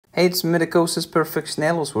Hey, it's Medicosis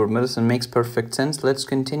Perfectionalis, where medicine makes perfect sense. Let's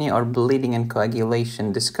continue our bleeding and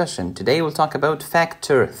coagulation discussion. Today we'll talk about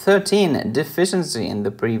factor 13 deficiency. In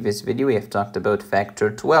the previous video we have talked about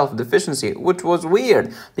factor 12 deficiency, which was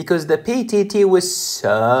weird because the PTT was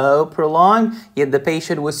so prolonged, yet the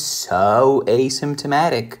patient was so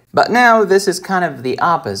asymptomatic. But now this is kind of the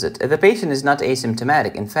opposite. The patient is not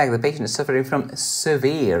asymptomatic. In fact, the patient is suffering from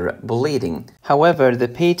severe bleeding. However, the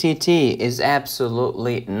PTT is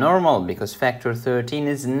absolutely normal because factor 13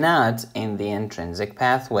 is not in the intrinsic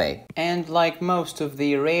pathway. And like most of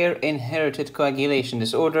the rare inherited coagulation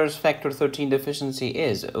disorders, factor 13 deficiency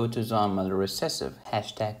is autosomal recessive,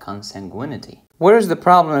 #consanguinity. Where is the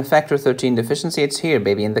problem in factor 13 deficiency? It's here,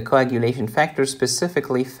 baby, in the coagulation factor,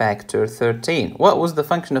 specifically factor 13. What was the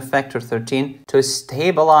function of factor 13? To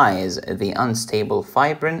stabilize the unstable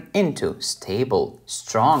fibrin into stable,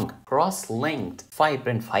 strong, cross-linked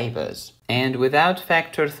fibrin fibers. And without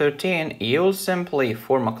factor 13, you'll simply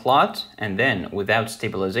form a clot, and then without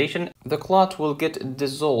stabilization, the clot will get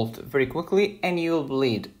dissolved very quickly and you'll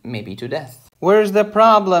bleed, maybe to death. Where's the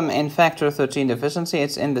problem in factor 13 deficiency?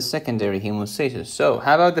 It's in the secondary hemostasis. So,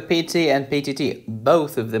 how about the PT and PTT?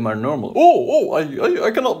 Both of them are normal.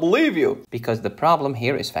 I cannot believe you. Because the problem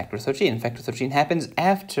here is factor 13. Factor 13 happens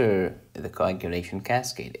after the coagulation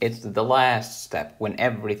cascade. It's the last step when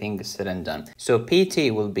everything is said and done. So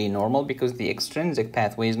PT will be normal because the extrinsic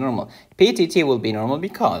pathway is normal. PTT will be normal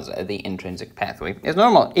because the intrinsic pathway is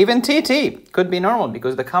normal. Even TT could be normal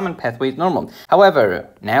because the common pathway is normal. However,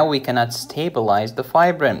 now we cannot stabilize the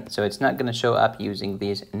fibrin, so it's not going to show up using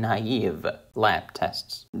these naive lab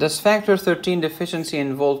tests. Does factor 13 deficiency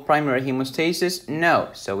involve primary hemostasis? No,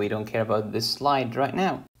 so we don't care about this slide right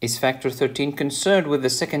now. Is factor 13 concerned with the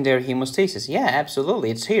secondary hemostasis? Yeah, absolutely.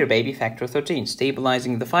 It's here, baby, factor 13,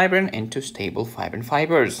 stabilizing the fibrin into stable fibrin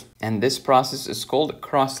fibers. And this process is called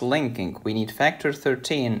cross-linking. We need factor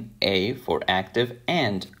 13A for active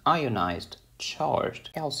and ionized charged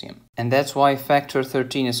calcium. And that's why factor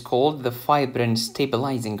 13 is called the fibrin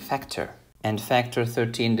stabilizing factor. And factor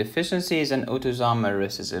 13 deficiency is an autosomal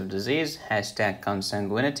recessive disease,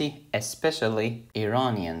 #consanguinity, especially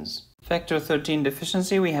Iranians. Factor 13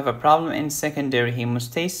 deficiency, we have a problem in secondary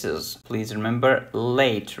hemostasis. Please remember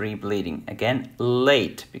late rebleeding. Again,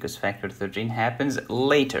 late, because factor 13 happens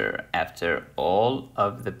later after all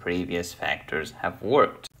of the previous factors have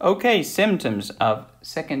worked. Okay, symptoms of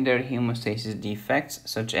secondary hemostasis defects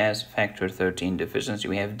such as factor 13 deficiency.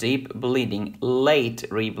 We have deep bleeding, late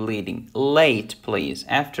rebleeding, late please,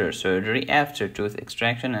 after surgery, after tooth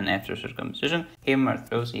extraction and after circumcision,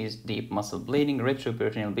 hemarthrosis, deep muscle bleeding,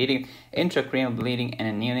 retroperitoneal bleeding, intracranial bleeding, and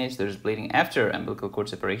in neonates there's bleeding after umbilical cord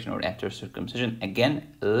separation or after circumcision.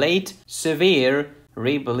 Again, late, severe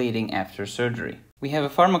rebleeding after surgery. We have a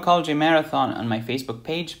pharmacology marathon on my Facebook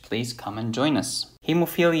page. Please come and join us.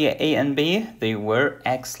 Hemophilia A and B, they were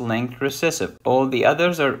X-linked recessive. All the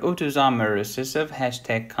others are autosomal recessive,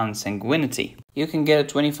 #consanguinity. You can get a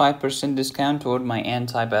 25% discount toward my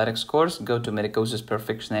antibiotics course. Go to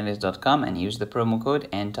medicosisperfectionalis.com and use the promo code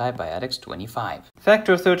antibiotics25.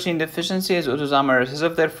 Factor 13 deficiency is autosomal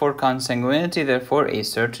recessive, therefore consanguinity, therefore a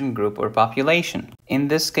certain group or population. In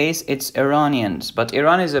this case, it's Iranians, but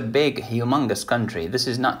Iran is a big, humongous country. This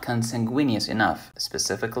is not consanguineous enough,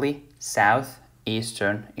 specifically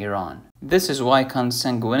southeastern Iran. This is why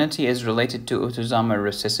consanguinity is related to autosomal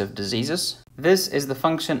recessive diseases. This is the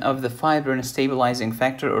function of the fibrin stabilizing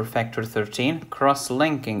factor or factor 13,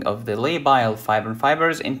 cross-linking of the labile fibrin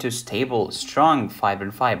fibers into stable, strong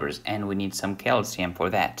fibrin fibers, and we need some calcium for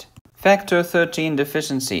that. Factor 13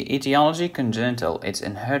 deficiency, etiology congenital, it's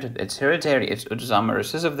inherited, it's hereditary, it's autosomal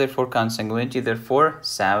recessive, therefore consanguinity, therefore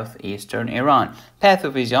southeastern Iran.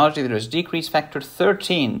 Pathophysiology, there is decreased factor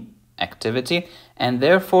 13 activity, and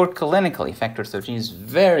therefore clinically factor 13 is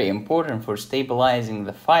very important for stabilizing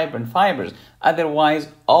the fibrin fibers. Otherwise,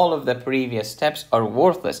 all of the previous steps are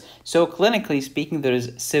worthless. So clinically speaking, there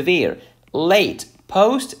is severe, late,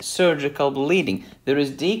 post-surgical bleeding. There is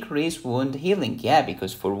decreased wound healing. Yeah,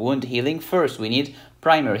 because for wound healing, first we need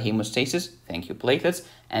primary hemostasis, thank you platelets,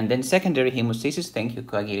 and then secondary hemostasis, thank you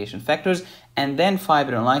coagulation factors, and then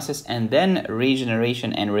fibrinolysis, and then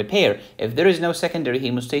regeneration and repair. If there is no secondary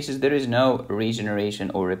hemostasis, there is no regeneration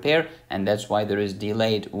or repair, and that's why there is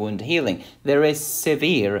delayed wound healing. There is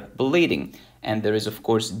severe bleeding, and there is of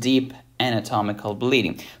course deep anatomical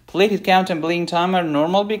bleeding. Platelet count and bleeding time are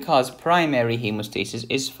normal because primary hemostasis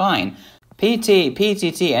is fine. PT,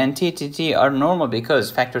 PTT, and TTT are normal because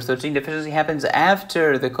factor 13 deficiency happens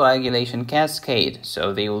after the coagulation cascade,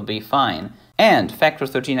 so they will be fine. And factor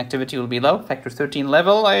 13 activity will be low. Factor 13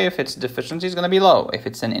 level, if it's deficiency, is going to be low. If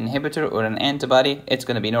it's an inhibitor or an antibody, it's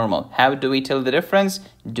going to be normal. How do we tell the difference?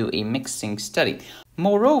 Do a mixing study.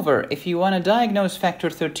 Moreover, if you want to diagnose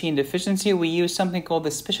factor 13 deficiency, we use something called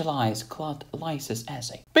the specialized clot lysis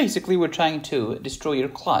assay. Basically, we're trying to destroy your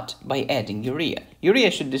clot by adding urea.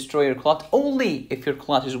 Urea should destroy your clot only if your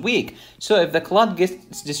clot is weak. So if the clot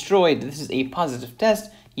gets destroyed, this is a positive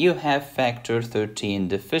test, you have factor 13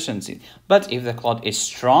 deficiency. But if the clot is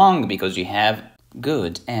strong because you have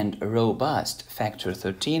good and robust factor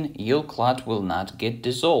 13, your clot will not get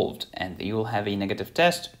dissolved and you will have a negative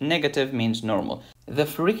test. Negative means normal. The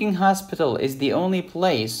freaking hospital is the only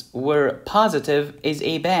place where positive is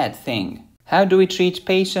a bad thing. How do we treat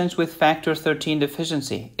patients with factor 13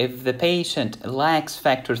 deficiency? If the patient lacks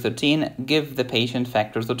factor 13, give the patient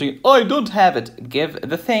factor 13. I don't have it. Give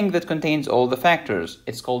the thing that contains all the factors.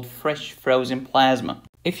 It's called fresh frozen plasma.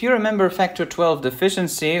 If you remember factor 12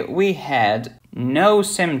 deficiency, we had no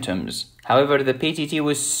symptoms. However, the PTT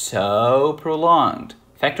was so prolonged.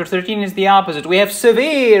 Factor 13 is the opposite. We have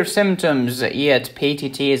severe symptoms, yet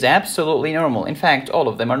PTT is absolutely normal. In fact, all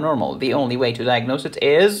of them are normal. The only way to diagnose it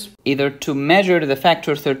is either to measure the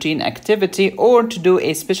factor 13 activity or to do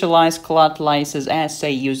a specialized clot lysis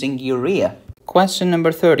assay using urea. Question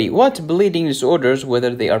number 30. What bleeding disorders,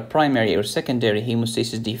 whether they are primary or secondary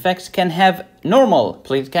hemostasis defects, can have normal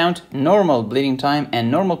platelet count, normal bleeding time, and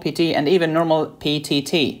normal PT, and even normal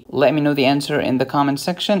PTT? Let me know the answer in the comment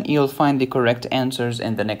section. You'll find the correct answers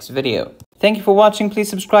in the next video. Thank you for watching. Please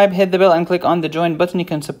subscribe, hit the bell, and click on the join button. You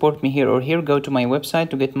can support me here or here. Go to my website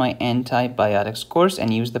to get my antibiotics course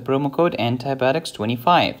and use the promo code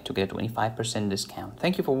antibiotics25 to get a 25% discount.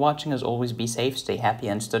 Thank you for watching. As always, be safe, stay happy,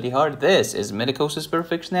 and study hard. This is Medicosis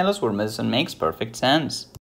Perfectionalis, where medicine makes perfect sense.